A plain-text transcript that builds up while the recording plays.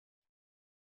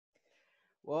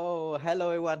Whoa, hello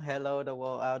everyone, hello the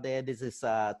world out there. This is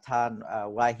Tan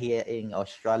right here in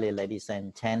Australia, ladies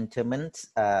and gentlemen.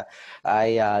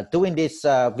 I doing this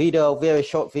video, very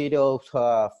short video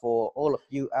for all of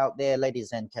you out there,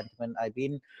 ladies and gentlemen. I've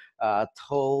been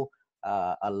told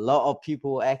a lot of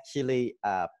people actually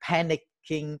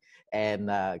panicking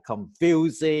and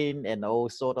confusing and all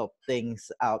sort of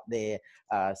things out there.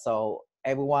 So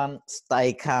everyone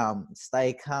stay calm,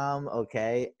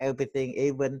 okay? Everything,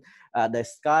 even the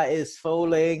sky is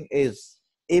falling, is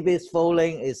if it's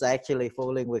falling, it's actually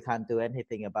falling. We can't do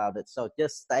anything about it, so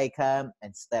just stay calm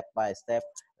and step by step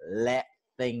let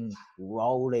things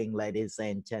rolling, ladies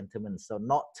and gentlemen. So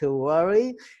not to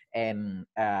worry. And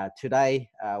today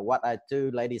what I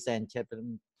do, ladies and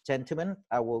gentlemen,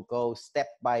 I will go step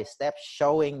by step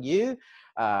showing you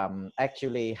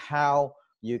actually how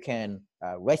you can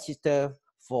register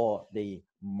for the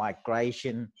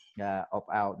migration of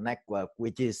our network,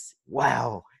 which is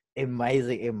wow,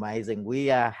 amazing. We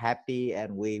are happy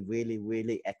and we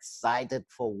really excited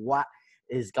for what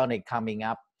is gonna coming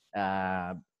up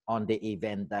on the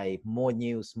event day. More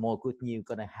news, more good news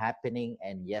gonna happening,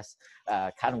 and yes,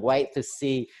 can't wait to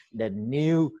see the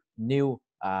new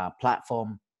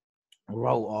platform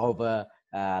roll over,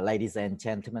 ladies and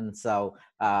gentlemen. So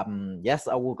yes,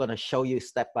 I will gonna show you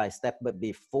step by step, but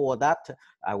before that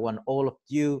I want all of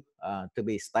you to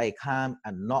be stay calm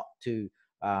and not to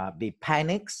be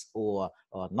panics, or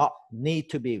not need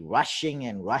to be rushing,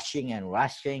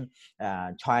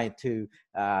 trying to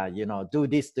do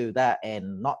this, do that,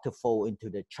 and not to fall into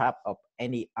the trap of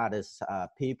any others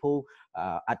people.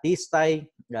 At this stage,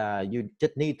 you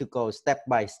just need to go step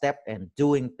by step and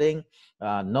doing things.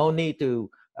 No need to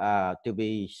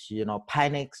be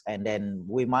panics, and then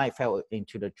we might fall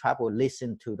into the trap or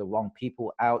listen to the wrong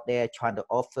people out there trying to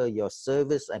offer your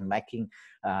service and making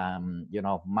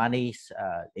money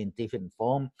in different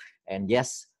form. And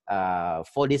yes,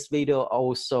 for this video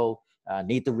also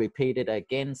need to repeat it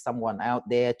again, someone out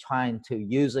there trying to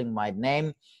using my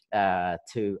name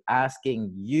to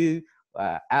asking you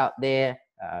out there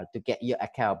to get your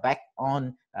account back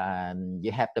on, and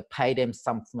you have to pay them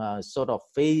some sort of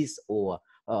fees, or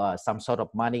some sort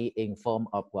of money in form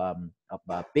of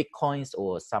bitcoins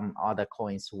or some other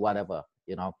coins, whatever.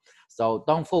 So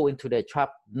don't fall into the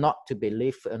trap, not to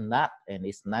believe in that, and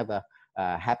it's never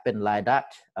happen like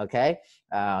that. Okay,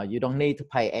 you don't need to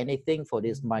pay anything for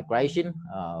this migration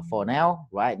for now,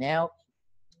 right now.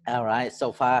 All right,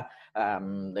 so far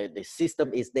the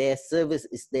system is there, service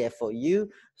is there for you,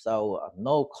 so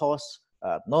no cost,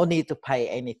 no need to pay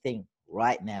anything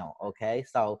right now. Okay,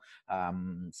 so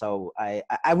I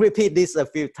repeat this a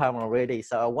few times already,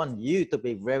 so I want you to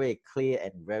be very clear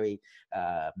and very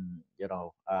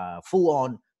full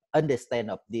on understand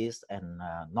of this, and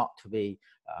not to be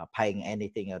paying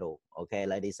anything at all. Okay,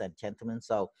 ladies and gentlemen.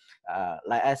 So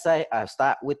like I say, I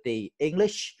start with the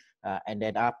English, and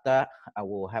then after I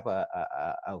will have a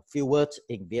few words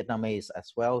in Vietnamese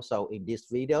as well. So in this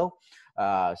video,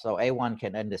 so everyone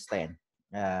can understand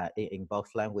in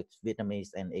both language,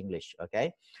 Vietnamese and English.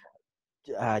 Okay.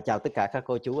 Chào tất cả các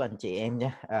cô chú anh chị em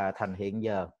nhé. Thành hiện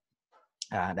giờ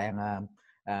đang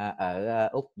ở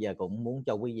Úc, và cũng muốn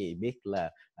cho quý vị biết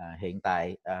là hiện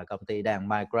tại công ty đang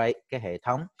migrate cái hệ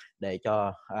thống để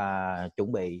cho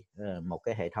chuẩn bị một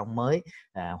cái hệ thống mới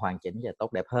hoàn chỉnh và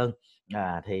tốt đẹp hơn.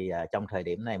 Thì trong thời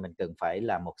điểm này mình cần phải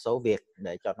làm một số việc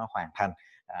để cho nó hoàn thành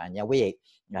nha quý vị.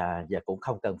 Và cũng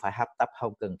không cần phải hấp tấp,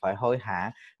 không cần phải hối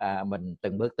hả, mình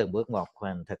từng bước một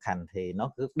mình thực hành thì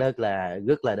nó rất là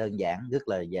đơn giản, rất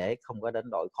là dễ, không có đến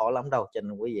nỗi khó lắm đâu, cho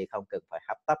nên quý vị không cần phải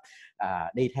hấp tấp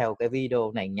đi theo cái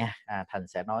video này nha. Thành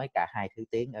sẽ nói cả hai thứ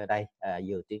tiếng ở đây,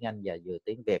 vừa tiếng Anh và vừa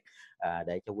tiếng Việt,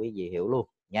 để cho quý vị hiểu luôn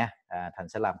nha. Thành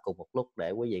sẽ làm cùng một lúc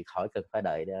để quý vị khỏi cần phải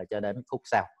đợi cho đến khúc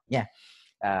sau nha.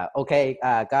 Okay,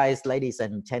 guys, ladies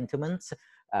and gentlemen,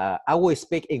 I will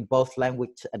speak in both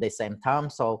language at the same time.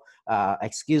 So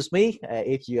excuse me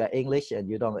if you are English and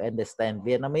you don't understand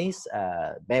Vietnamese.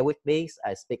 Bear with me.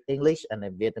 I speak English and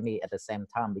then Vietnamese at the same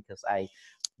time, because I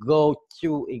go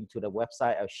through into the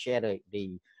website. I'll share the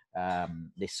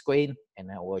screen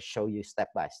and I will show you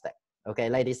step by step. Okay,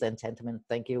 ladies and gentlemen,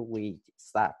 thank you. We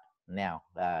start now.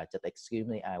 Just excuse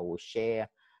me. I will share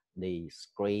the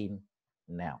screen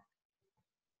now.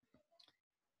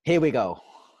 Here we go.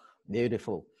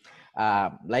 Beautiful.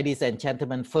 Ladies and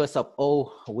gentlemen, first of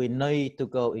all, we need to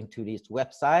go into this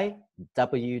website,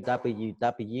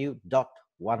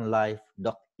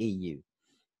 www.onelife.eu.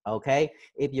 Okay,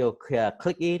 if you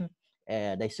click in,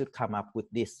 they should come up with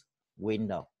this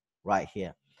window right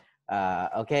here.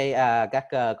 Ok, các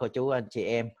cô chú anh chị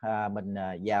em, mình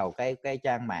vào cái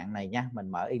trang mạng này nha, mình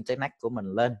mở internet của mình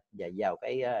lên và vào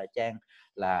cái trang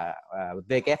là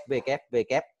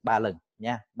www 3 lần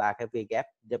nha, 3 cái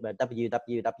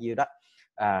www đó,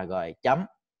 rồi chấm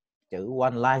chữ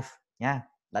OneLife nha,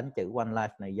 đánh chữ OneLife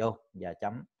này vô và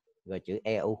chấm rồi chữ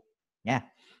EU nha.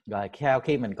 Rồi sau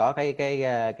khi mình có cái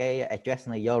address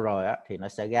này vô rồi á, thì nó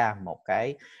sẽ ra một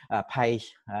cái page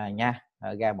nha,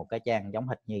 ra một cái trang giống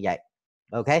hệt như vậy.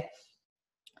 Okay.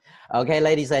 Okay,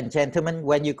 ladies and gentlemen,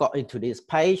 when you got into this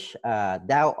page,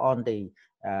 down on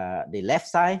the left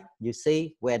side, you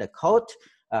see where the code.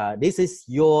 This is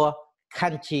your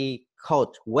country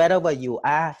code. Wherever you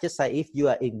are, just say if you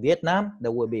are in Vietnam,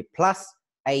 there will be plus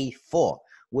A4,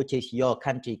 which is your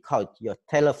country code, your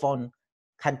telephone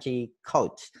country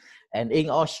code. And in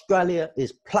Australia,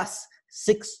 is plus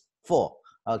 64.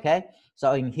 Okay,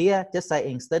 so in here, just say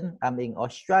instead, I'm in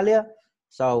Australia,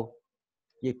 so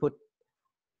you put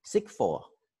 64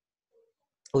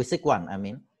 or 61. I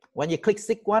mean, when you click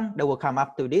 61, they will come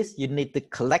up to this. You need to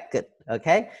collect it.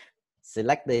 Okay,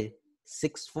 select the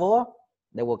 64.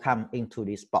 They will come into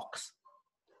this box.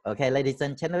 Okay, ladies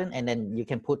and gentlemen, and then you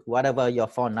can put whatever your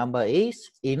phone number is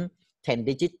in 10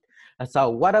 digits. So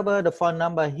whatever the phone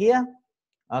number here,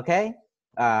 okay,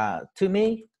 to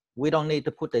me, we don't need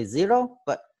to put a 0,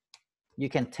 but you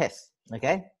can test.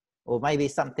 Okay, or maybe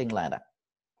something like that,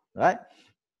 right?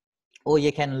 Or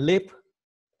you can leave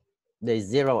the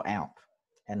 0 out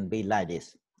and be like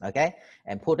this. Okay,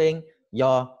 and putting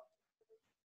your,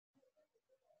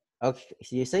 okay,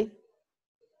 you see,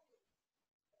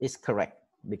 it's correct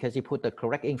because you put the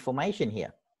correct information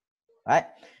here, right?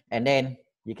 And then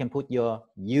you can put your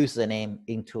username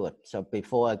into it. So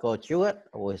before I go through it,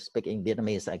 I will speak in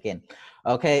Vietnamese again.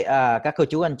 Okay, các cô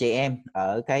chú anh chị em,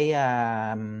 ở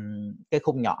cái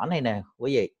khung nhỏ này nè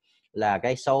quý vị, là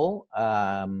cái số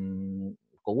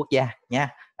của quốc gia nha,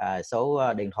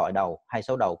 số điện thoại đầu hay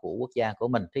số đầu của quốc gia của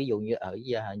mình. Thí dụ như ở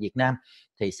Việt Nam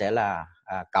thì sẽ là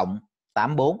cộng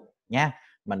 84 nha.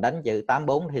 Mình đánh chữ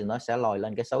 84 thì nó sẽ lòi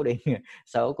lên cái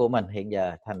số của mình. Hiện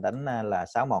giờ Thành đánh là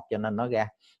 61 cho nên nó ra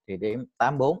thì điểm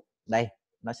 84 đây,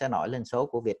 nó sẽ nổi lên số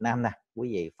của Việt Nam nè.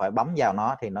 Quý vị phải bấm vào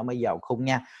nó thì nó mới vào khung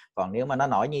nha. Còn nếu mà nó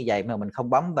nổi như vậy mà mình không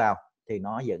bấm vào thì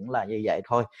nó vẫn là như vậy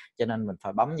thôi. Cho nên mình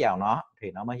phải bấm vào nó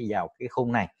thì nó mới vào cái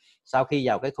khung này. Sau khi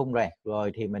vào cái khung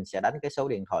rồi thì mình sẽ đánh cái số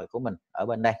điện thoại của mình ở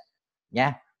bên đây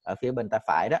nha, ở phía bên tay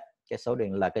phải đó. Cái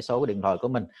số điện thoại của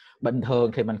mình. Bình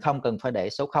thường thì mình không cần phải để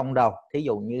số 0 đâu. Thí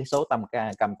dụ như số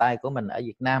cầm tay của mình ở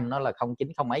Việt Nam nó là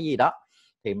 09 không mấy gì đó,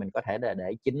 thì mình có thể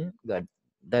để 9 rồi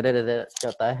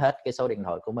cho tới hết cái số điện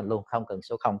thoại của mình luôn, không cần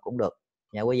số 0 cũng được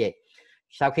nha quý vị.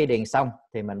 Sau khi điền xong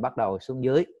thì mình bắt đầu xuống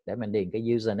dưới để mình điền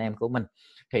cái username của mình.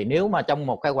 Thì nếu mà trong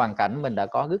một cái hoàn cảnh mình đã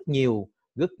có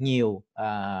rất nhiều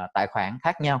tài khoản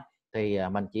khác nhau thì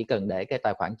mình chỉ cần để cái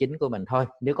tài khoản chính của mình thôi.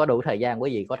 Nếu có đủ thời gian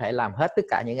quý vị có thể làm hết tất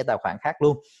cả những cái tài khoản khác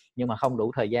luôn, nhưng mà không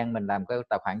đủ thời gian mình làm cái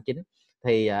tài khoản chính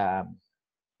thì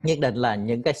nhất định là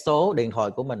những cái số điện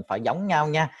thoại của mình phải giống nhau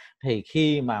nha. Thì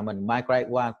khi mà mình migrate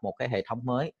qua một cái hệ thống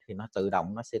mới thì nó tự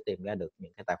động nó sẽ tìm ra được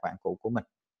những cái tài khoản cũ của mình,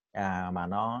 mà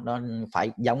nó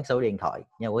phải giống số điện thoại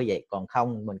nha quý vị. Còn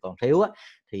không mình còn thiếu á,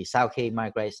 thì sau khi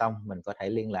migrate xong mình có thể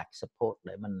liên lạc support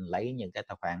để mình lấy những cái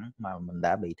tài khoản mà mình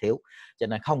đã bị thiếu. Cho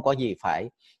nên không có gì phải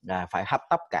hấp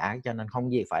tấp cả, cho nên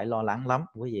không gì phải lo lắng lắm.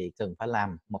 Quý vị cần phải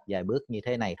làm một vài bước như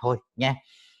thế này thôi nha.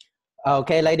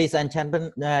 Okay, ladies and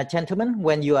gentlemen,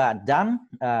 when you are done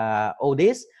all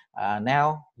this,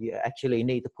 now you actually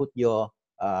need to put your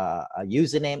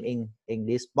username in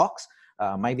this box.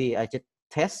 Maybe I just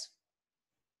test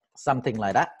something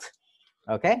like that.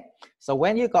 Okay, so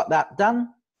when you got that done,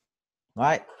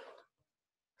 right,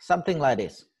 something like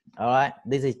this. All right,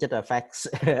 this is just a fax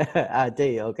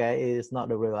ID. Okay, it's not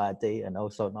the real ID and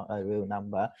also not a real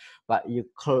number, but you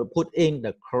put in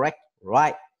the correct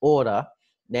right order,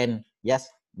 then yes,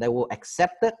 they will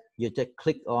accept it. You just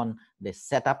click on the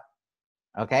setup.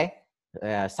 Okay,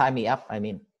 sign me up, I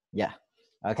mean, yeah.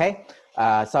 Okay,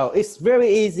 so it's very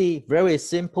easy, very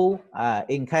simple.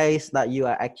 In case that you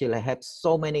actually have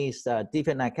so many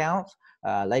different accounts,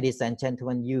 ladies and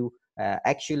gentlemen, you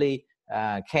actually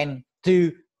can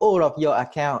do all of your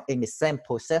account in the same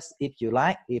process if you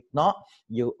like. If not,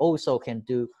 you also can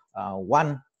do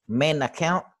one main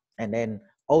account, and then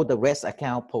all the rest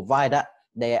account provided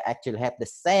they actually have the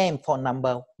same phone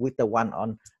number with the one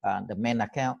on the main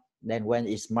account. Then when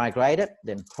it's migrated,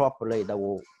 then properly they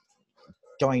will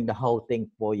join the whole thing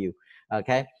for you.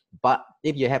 Okay, but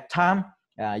if you have time,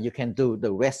 you can do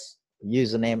the rest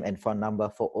username and phone number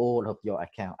for all of your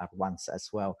account at once as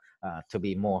well, to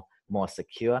be more more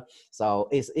secure. So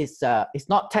it's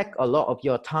not take a lot of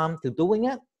your time to doing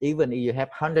it. Even if you have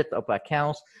hundreds of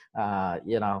accounts,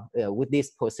 with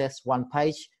this process, one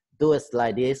page, do it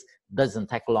like this, doesn't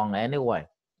take long anyway.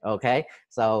 Okay,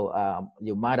 so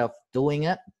you might have doing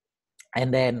it,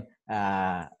 and then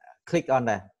click on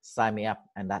the sign me up,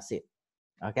 and that's it.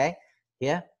 Okay,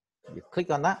 here you click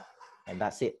on that, and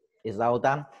that's it. It's all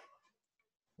done.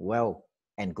 Well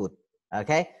and good.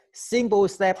 Okay, simple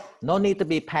step. No need to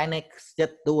be panicked.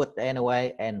 Just do it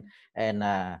anyway, and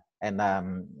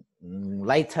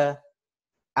later,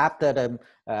 after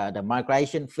the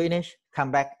migration finish,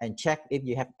 come back and check if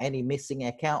you have any missing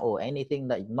account or anything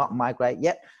that not migrate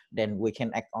yet. Then we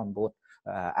can act on board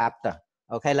after.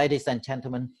 Okay, ladies and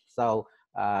gentlemen. So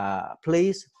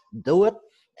please do it,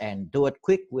 and do it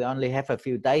quick. We only have a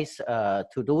few days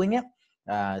to doing it.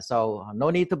 So no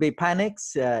need to be panicked.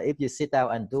 If you sit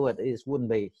down and do it, it wouldn't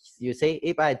be. You see,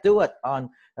 if I do it on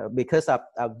because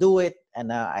I'll do it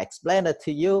and I explain it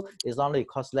to you, it's only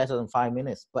cost less than 5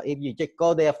 minutes. But if you just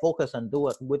go there, focus and do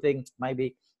it within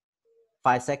maybe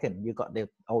 5 seconds, you got it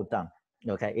all done.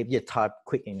 Okay, if you type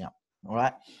quick enough. All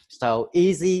right. So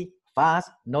easy,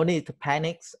 fast, no need to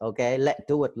panic. Okay, let's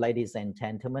do it, ladies and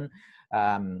gentlemen.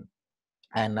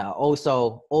 And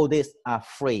also all these are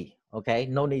free. Okay,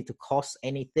 no need to cost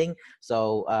anything.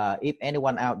 So if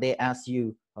anyone out there asks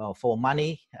you for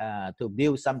money to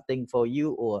build something for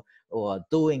you, or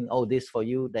doing all this for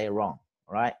you, they're wrong.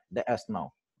 Right, let us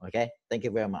know. Okay, thank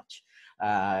you very much.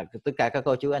 Tất cả các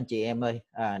cô chú anh chị em ơi,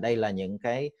 đây là những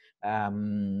cái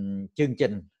chương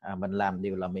trình mình làm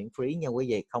đều là miễn phí nha quý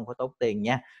vị, không có tốn tiền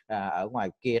nha. Ở ngoài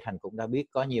kia Thành cũng đã biết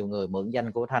có nhiều người mượn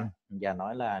danh của Thành và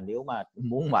nói là nếu mà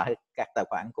muốn mở các tài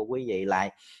khoản của quý vị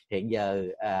lại, hiện giờ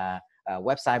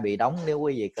website bị đóng, nếu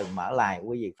quý vị cần mở lại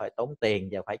quý vị phải tốn tiền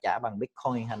và phải trả bằng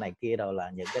Bitcoin hay này kia, đâu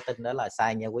là những cái tin đó là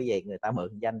sai nha quý vị. Người ta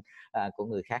mượn danh của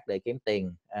người khác để kiếm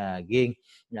tiền riêng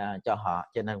cho họ,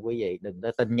 cho nên quý vị đừng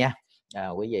có tin nha.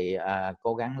 Quý vị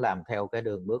cố gắng làm theo cái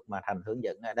đường bước mà Thành hướng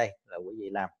dẫn ở đây, là quý vị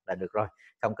làm là được rồi,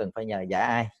 không cần phải nhờ vả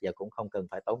ai và cũng không cần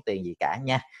phải tốn tiền gì cả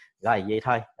nha. Rồi vậy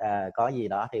thôi, có gì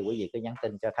đó thì quý vị cứ nhắn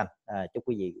tin cho Thành. Chúc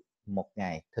quý vị một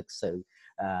ngày thực sự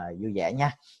vui vẻ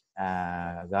nha.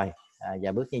 Rồi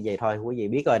và bước như vậy thôi, quý vị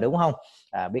biết rồi đúng không?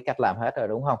 Biết cách làm hết rồi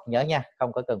đúng không? Nhớ nha,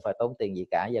 không có cần phải tốn tiền gì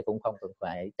cả và cũng không cần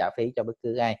phải trả phí cho bất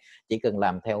cứ ai, chỉ cần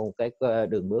làm theo cái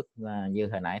đường bước như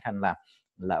hồi nãy Thành làm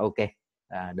là ok.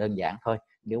 Đơn giản thôi.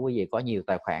 Nếu quý vị có nhiều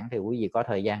tài khoản thì quý vị có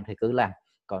thời gian thì cứ làm,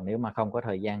 còn nếu mà không có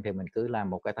thời gian thì mình cứ làm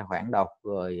một cái tài khoản đầu,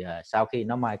 rồi sau khi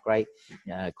nó migrate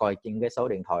coi trên cái số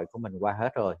điện thoại của mình qua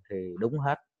hết rồi thì đúng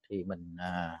hết thì mình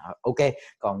ok.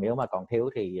 Còn nếu mà còn thiếu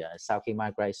thì sau khi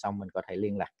migrate xong mình có thể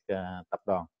liên lạc tập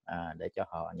đoàn để cho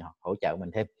họ hỗ trợ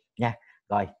mình thêm nha.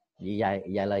 Rồi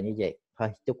vài lời như vậy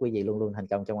thôi, chúc quý vị luôn luôn thành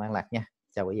công trong an lạc nha.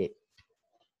 Chào quý vị.